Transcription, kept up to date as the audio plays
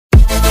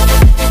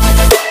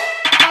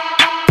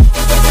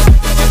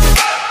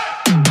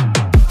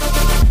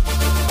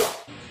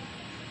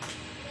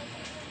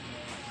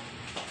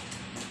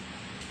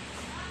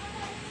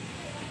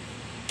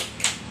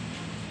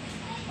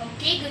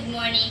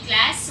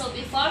So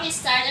before we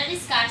start our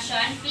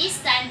discussion, please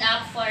stand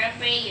up for a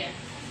prayer.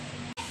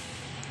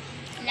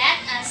 Let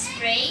us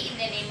pray in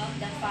the name of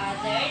the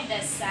Father, the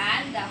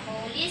Son, the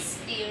Holy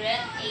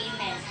Spirit.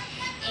 Amen.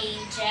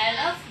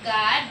 Angel of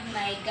God,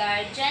 my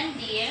guardian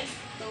dear,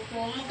 to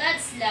whom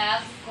God's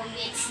love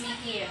commits me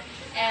here.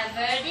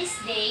 Ever this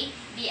day,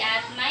 be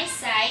at my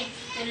side,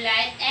 to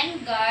light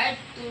and guard,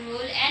 to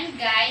rule and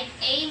guide.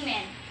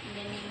 Amen. In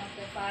the name of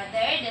the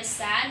Father, the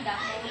Son, the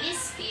Holy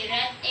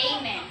Spirit.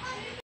 Amen.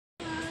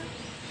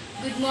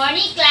 Good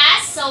morning,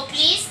 class. So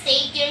please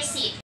take your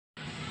seat.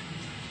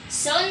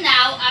 So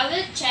now I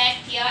will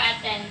check your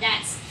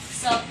attendance.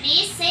 So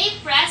please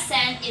say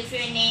present if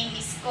your name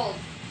is called.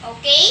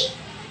 Okay?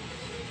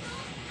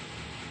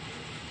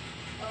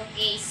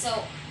 Okay,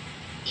 so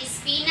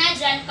Espina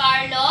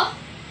Giancarlo,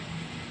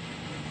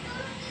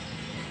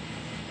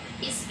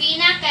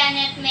 Espina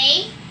Kenneth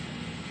May,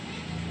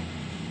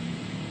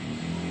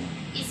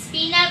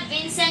 Espina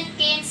Vincent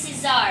Ken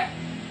Cesar.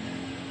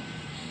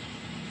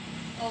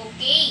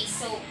 Okay,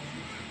 so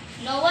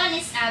no one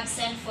is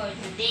absent for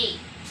today.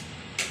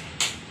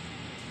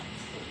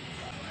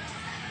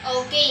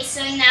 Okay,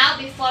 so now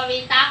before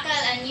we tackle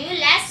a new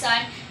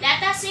lesson,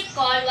 let us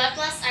recall what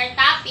was our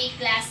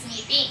topic last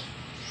meeting.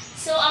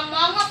 So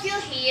among of you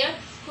here,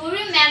 who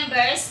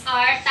remembers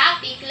our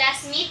topic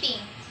last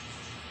meeting?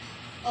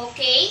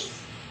 Okay?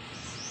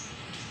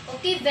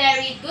 Okay,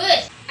 very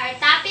good. Our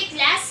topic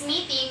last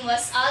meeting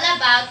was all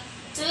about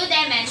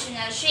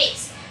two-dimensional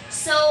shapes.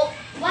 So,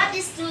 what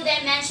is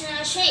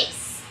two-dimensional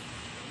shapes?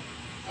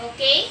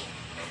 Okay?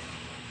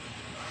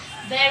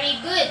 Very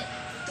good.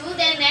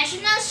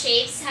 Two-dimensional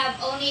shapes have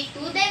only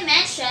two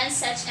dimensions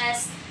such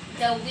as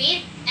the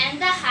width and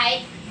the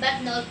height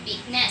but no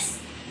thickness.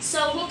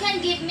 So, who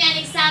can give me an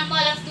example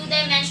of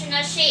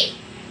two-dimensional shape?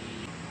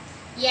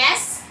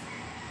 Yes?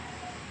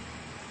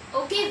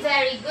 Okay,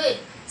 very good.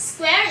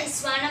 Square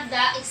is one of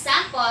the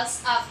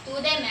examples of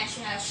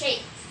two-dimensional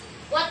shape.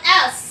 What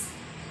else?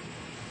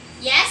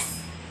 Yes?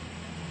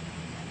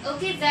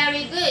 Okay,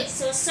 very good.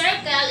 So,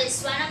 circle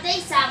is one of the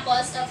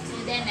examples of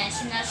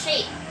two-dimensional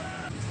shape.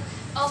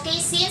 Okay,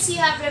 since you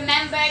have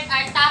remembered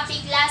our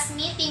topic last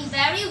meeting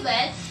very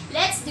well,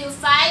 let's do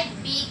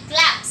 5 big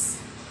claps.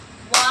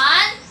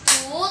 1,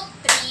 2,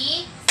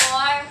 3,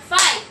 4,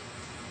 5.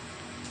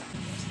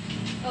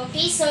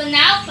 Okay, so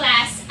now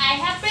class, I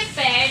have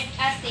prepared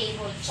a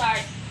table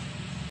chart.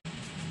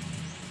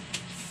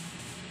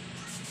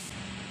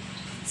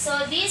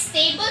 So this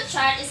table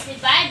chart is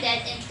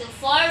divided into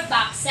 4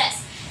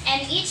 boxes,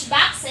 and each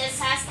boxes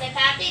has the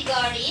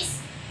categories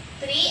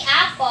 3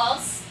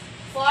 apples,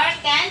 4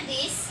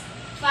 candies,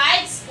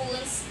 5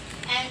 spoons,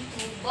 and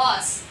 2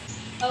 balls.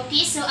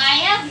 Okay, so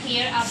I have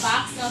here a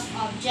box of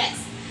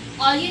objects.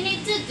 All you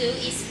need to do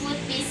is put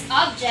these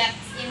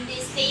objects in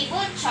this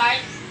table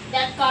chart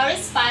that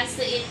corresponds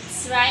to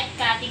its right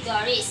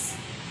categories.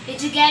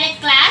 Did you get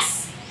it,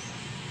 class?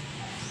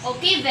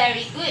 Okay,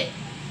 very good.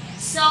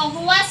 So,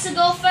 who wants to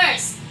go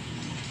first?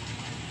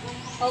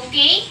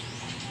 Okay?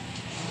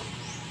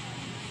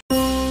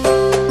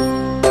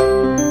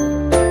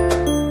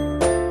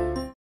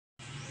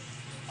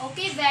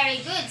 Okay, very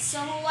good. So,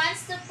 who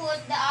wants to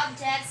put the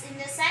objects in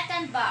the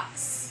second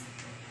box?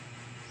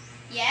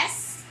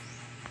 Yes?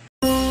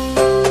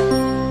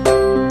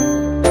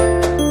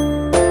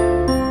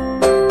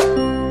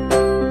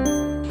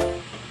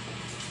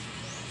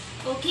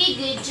 Okay,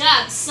 good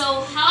job.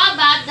 So, how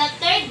about the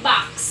third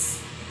box?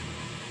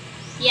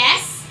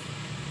 Yes?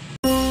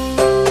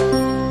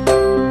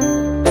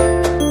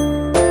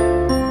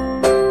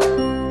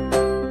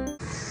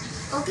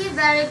 Okay,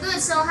 very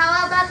good. So,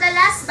 how about the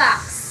last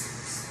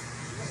box?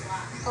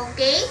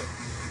 Okay?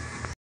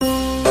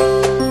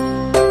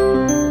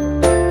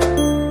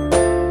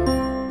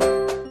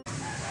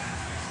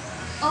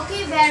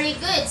 Okay, very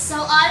good. So,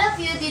 all of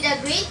you did a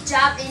great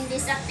job in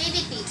this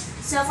activity.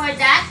 So, for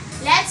that,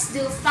 let's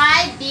do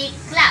 5 big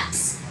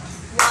claps.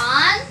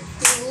 1,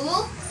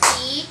 2,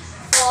 3,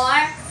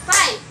 4,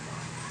 5.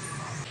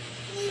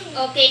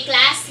 Okay,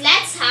 class,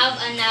 let's have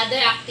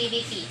another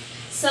activity.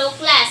 So,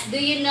 class, do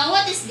you know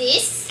what is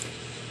this?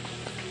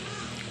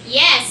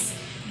 Yes,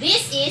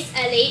 this is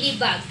a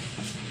ladybug.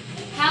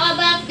 How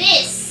about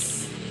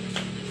this?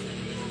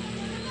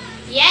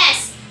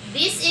 Yes,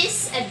 this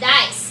is a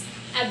dice,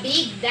 a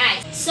big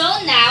dice. So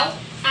now,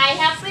 I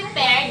have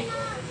prepared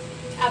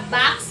a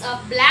box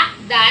of black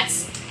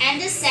dots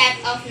and a set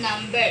of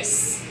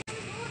numbers.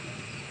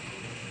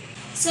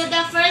 So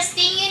the first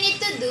thing you need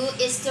to do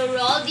is to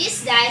roll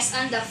these dice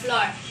on the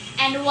floor.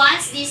 And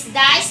once this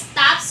dice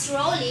stops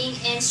rolling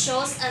and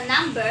shows a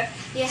number,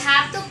 you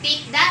have to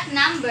pick that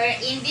number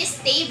in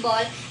this table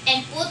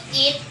and put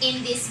it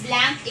in this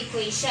blank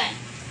equation.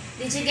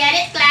 Did you get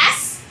it,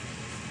 class?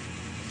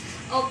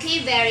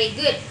 Okay, very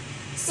good.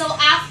 So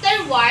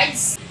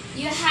afterwards,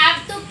 you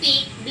have to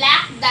pick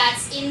black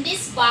dots in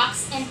this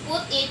box and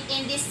put it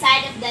in this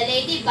side of the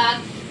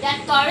ladybug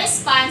that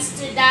corresponds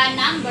to the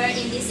number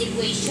in this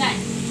equation.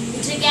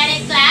 Did you get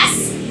it,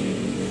 class?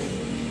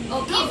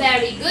 Okay,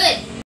 very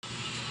good.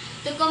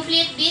 to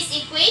complete this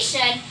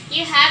equation,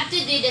 you have to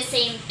do the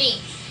same thing.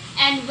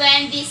 And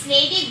when this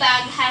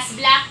ladybug has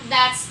black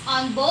dots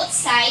on both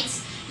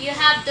sides, you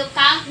have to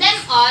count them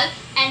all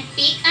and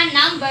pick a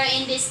number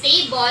in this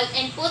table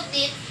and put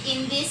it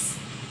in this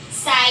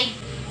side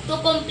to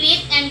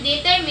complete and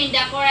determine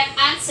the correct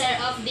answer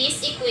of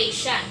this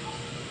equation.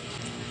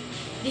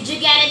 Did you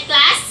get it,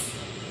 class?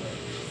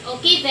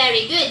 Okay,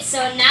 very good. So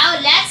now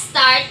let's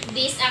start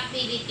this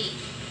activity.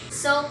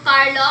 So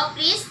Carlo,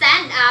 please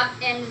stand up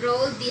and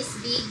roll this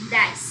big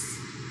dice.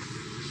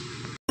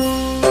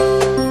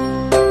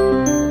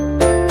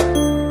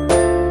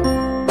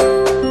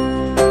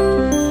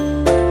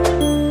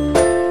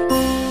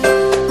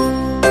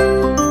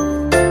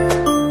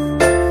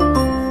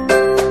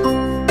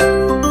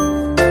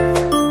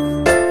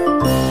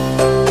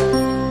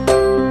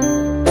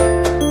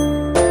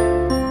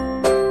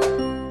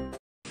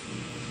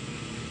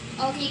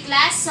 Okay,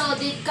 class, so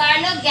did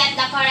Carlo get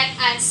the correct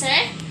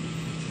answer?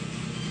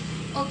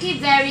 Okay,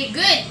 very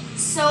good.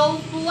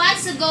 So, who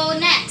wants to go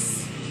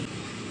next?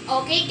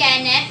 Okay,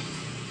 Kenneth.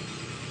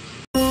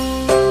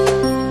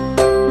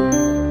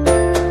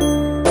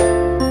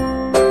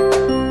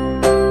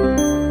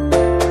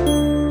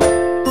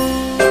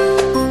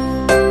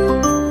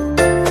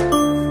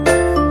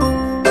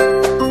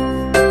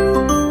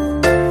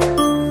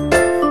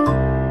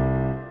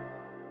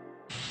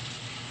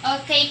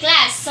 Okay,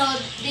 class. So,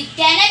 did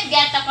Kenneth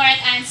get the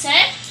correct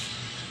answer?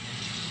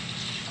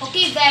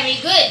 Okay, very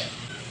good.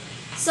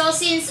 So,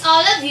 since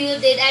all of you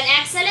did an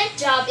excellent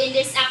job in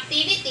this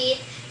activity,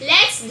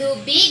 let's do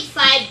big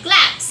 5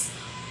 claps.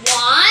 1,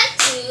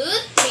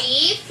 2,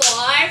 3,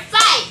 4,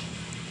 5.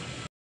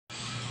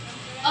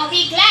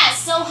 Okay,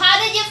 class. So,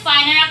 how did you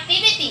find our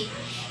activity?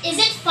 Is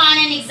it fun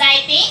and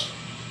exciting?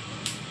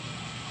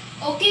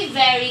 Okay,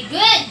 very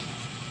good.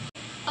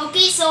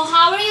 Okay, so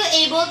how are you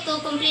able to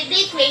complete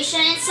the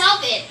equation and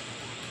solve it?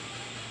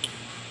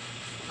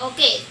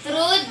 Okay,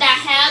 through the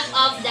help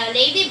of the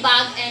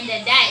ladybug and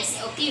the dice.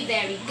 Okay,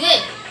 very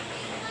good.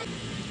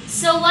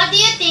 So what do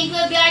you think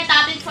will be our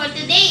topic for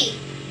today?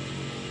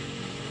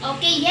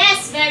 Okay,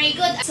 yes, very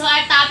good. So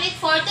our topic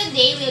for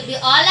today will be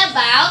all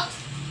about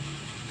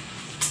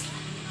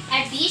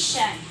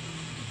addition.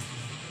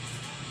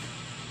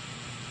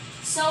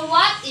 So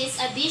what is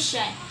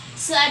addition?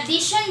 So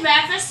addition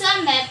refers to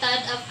a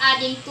method of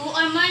adding 2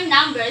 or more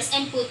numbers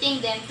and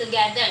putting them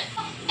together.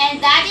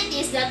 And that it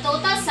is the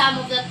total sum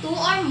of the 2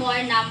 or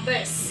more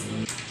numbers.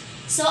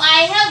 So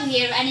I have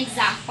here an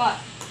example.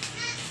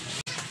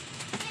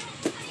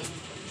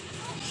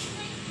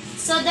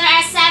 So there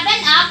are 7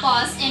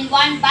 apples in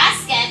one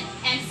basket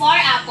and 4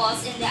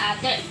 apples in the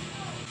other.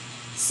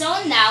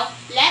 So now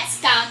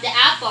let's count the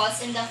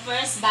apples in the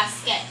first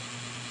basket.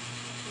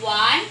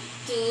 1,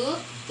 2,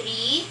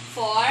 3,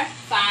 4,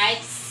 5,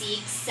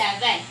 6,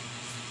 7.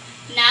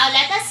 Now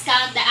let us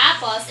count the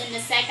apples in the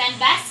second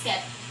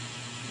basket.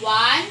 1,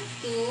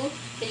 2,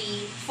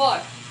 3,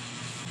 4.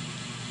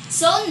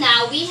 So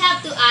now we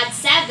have to add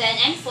 7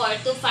 and 4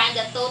 to find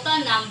the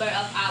total number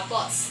of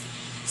apples.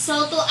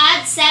 So to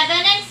add 7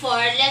 and 4,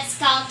 let's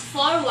count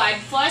forward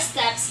 4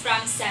 steps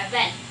from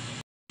 7.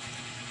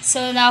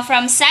 So now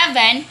from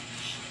 7,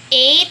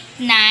 8,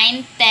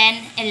 9,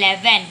 10,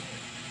 11.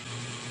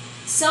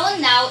 So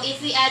now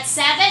if we add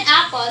 7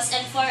 apples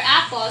and 4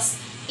 apples,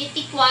 it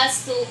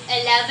equals to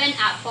 11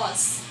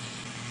 apples.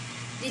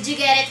 Did you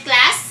get it,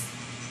 class?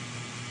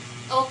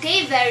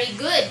 Okay, very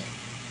good.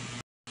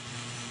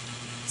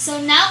 So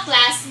now,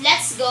 class,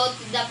 let's go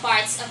to the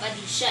parts of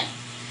addition.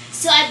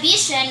 So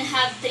addition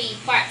have 3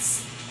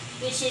 parts,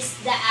 which is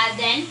the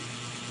addend,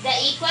 the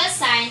equal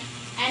sign,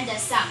 and the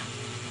sum.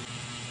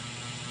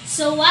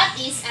 So what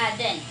is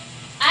addend?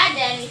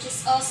 Addend, which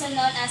is also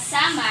known as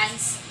summand,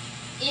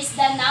 is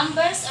the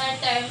numbers or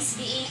terms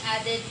being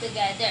added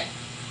together.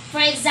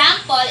 For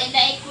example, in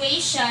the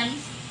equation,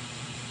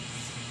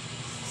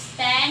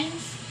 10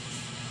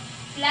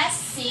 plus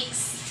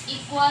 6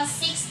 equals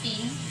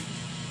 16.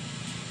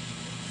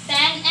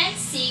 10 and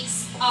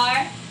 6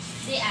 are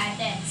the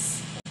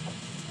addends.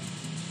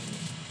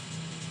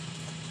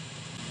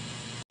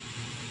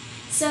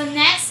 So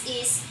next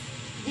is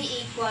the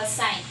equal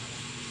sign.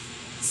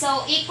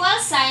 So equal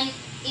sign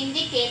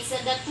indicates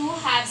that the 2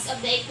 halves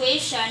of the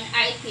equation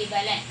are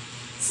equivalent.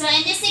 So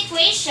in this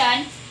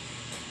equation,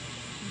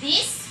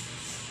 these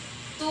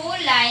 2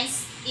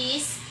 lines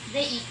is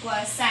the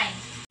equal sign.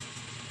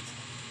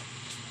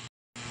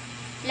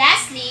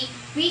 Lastly,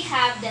 we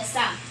have the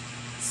sum.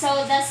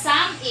 So the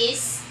sum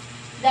is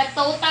the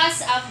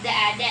totals of the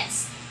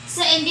addends.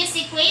 So in this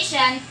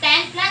equation,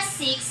 10 plus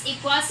 6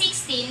 equals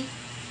 16.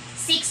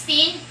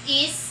 16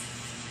 is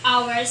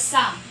our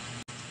sum.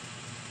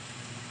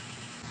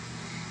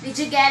 Did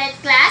you get it,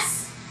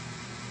 class?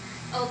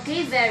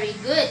 Okay, very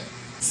good.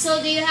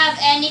 So do you have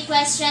any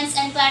questions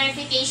and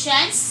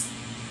clarifications?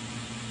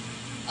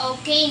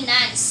 Okay,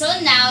 none. So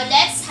now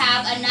let's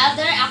have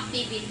another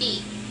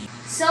activity.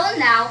 So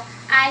now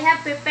I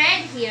have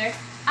prepared here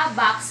a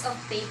box of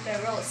paper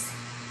rolls.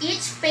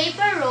 Each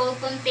paper roll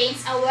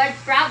contains a word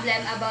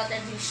problem about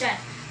addition.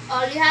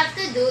 all you have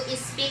to do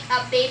is pick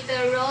a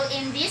paper roll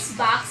in this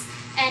box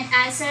and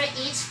answer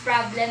each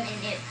problem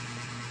in it.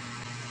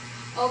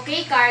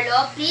 Okay,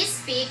 Carlo, please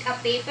pick a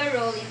paper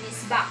roll in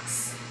this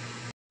box.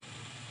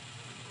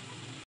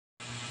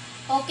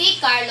 Okay,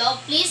 Carlo,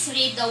 please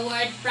read the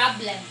word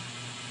problem.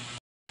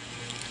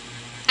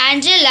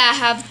 Angela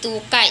have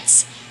 2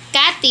 kites.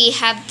 Kathy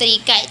have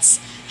 3 kites.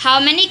 How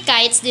many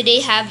kites do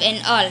they have in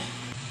all?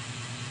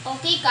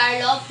 Okay,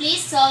 Carlo, please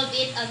solve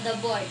it on the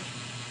board.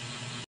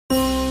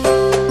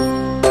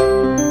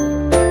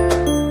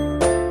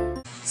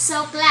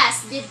 So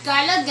class, did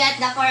Carlo get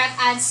the correct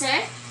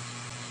answer?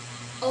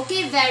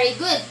 Okay, very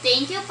good.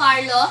 Thank you,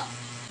 Carlo.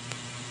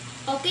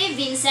 Okay,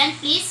 Vincent,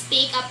 please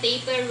pick a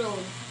paper roll.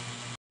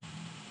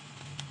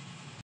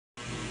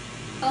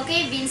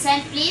 Okay,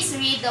 Vincent, please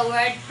read the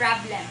word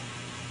problem.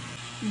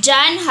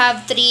 John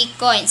have 3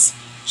 coins.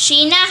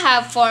 Sheena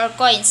have 4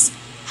 coins.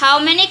 How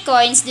many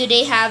coins do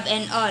they have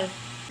in all?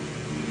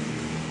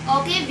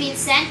 Okay,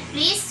 Vincent,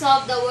 please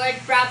solve the word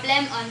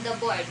problem on the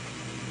board.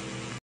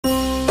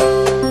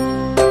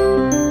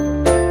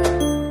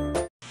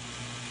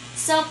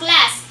 So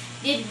class,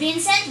 did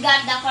Vincent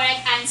got the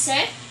correct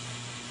answer?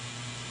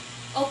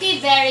 Okay,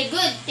 very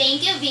good.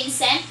 Thank you,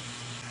 Vincent.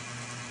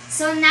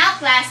 So now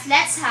class,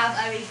 let's have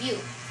a review.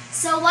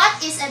 So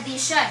what is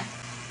addition?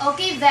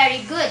 Okay,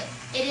 very good.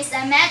 It is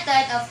a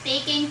method of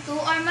taking 2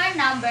 or more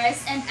numbers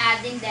and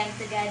adding them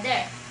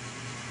together.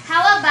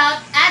 How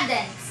about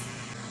addends?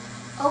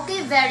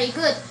 Okay, very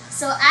good.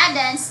 So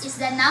addends is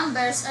the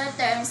numbers or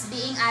terms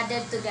being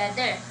added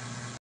together.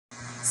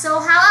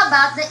 So how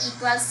about the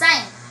equal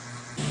sign?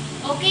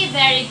 Okay,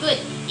 very good.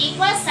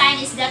 Equal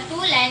sign is the 2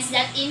 lines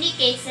that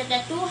indicates that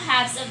the 2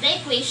 halves of the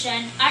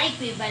equation are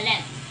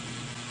equivalent.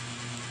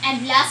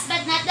 And last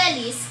but not the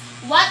least,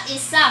 what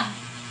is sum?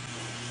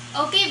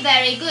 Okay,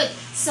 very good.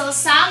 So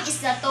sum is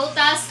the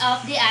totals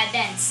of the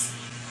addends.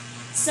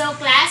 So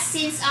class,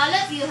 since all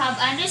of you have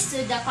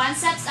understood the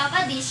concepts of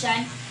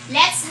addition,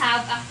 let's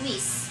have a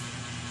quiz.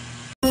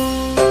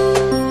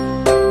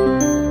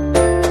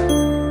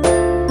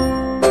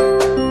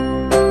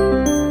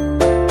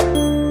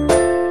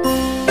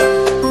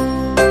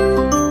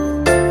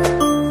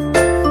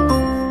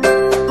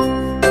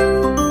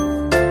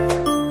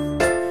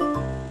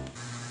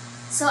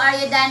 So are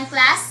you done,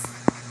 class?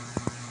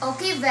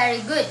 Okay,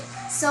 very good.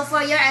 So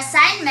for your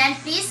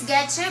assignment, please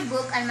get your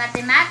book on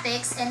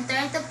mathematics and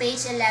turn to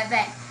page 11.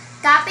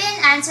 Copy and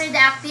answer the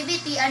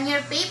activity on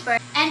your paper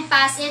and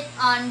pass it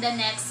on the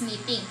next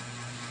meeting.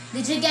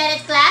 Did you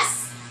get it,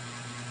 class?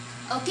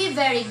 Okay,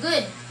 very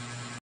good.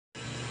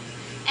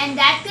 And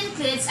that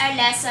concludes our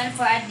lesson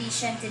for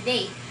addition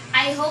today.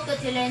 I hope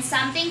that you learned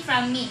something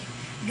from me.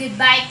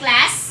 Goodbye,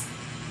 class.